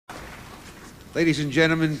Ladies and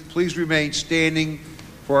gentlemen, please remain standing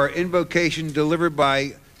for our invocation delivered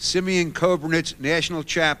by Simeon Kobrinetz, National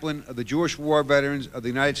Chaplain of the Jewish War Veterans of the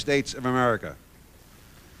United States of America.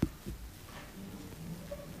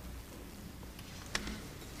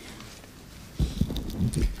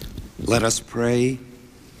 Let us pray.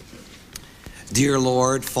 Dear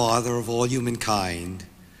Lord, Father of all humankind,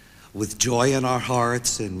 with joy in our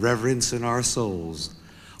hearts and reverence in our souls,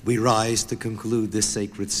 we rise to conclude this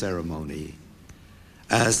sacred ceremony.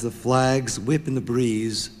 As the flags whip in the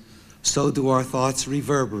breeze, so do our thoughts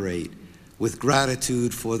reverberate with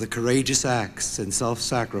gratitude for the courageous acts and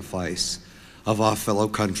self-sacrifice of our fellow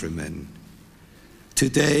countrymen.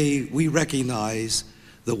 Today, we recognize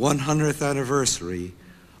the 100th anniversary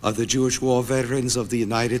of the Jewish War Veterans of the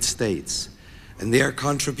United States and their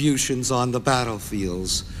contributions on the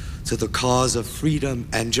battlefields to the cause of freedom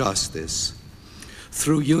and justice.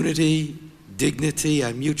 Through unity, dignity,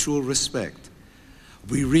 and mutual respect,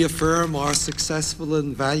 we reaffirm our successful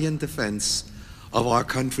and valiant defense of our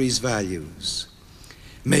country's values.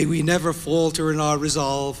 May we never falter in our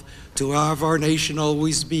resolve to have our nation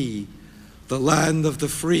always be the land of the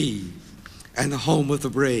free and the home of the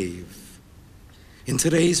brave. In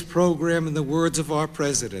today's program, in the words of our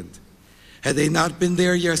president, had they not been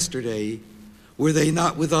there yesterday, were they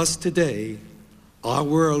not with us today, our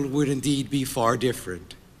world would indeed be far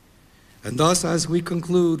different. And thus, as we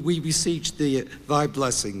conclude, we beseech thy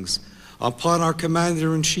blessings upon our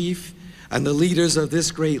Commander-in-Chief and the leaders of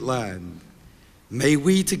this great land. May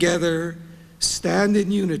we together stand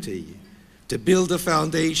in unity to build a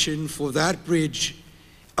foundation for that bridge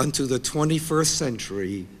unto the 21st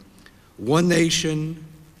century, one nation,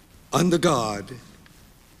 under God,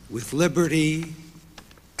 with liberty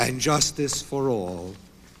and justice for all.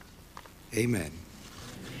 Amen.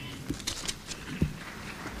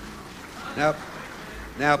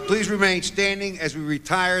 Now, please remain standing as we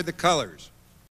retire the colors.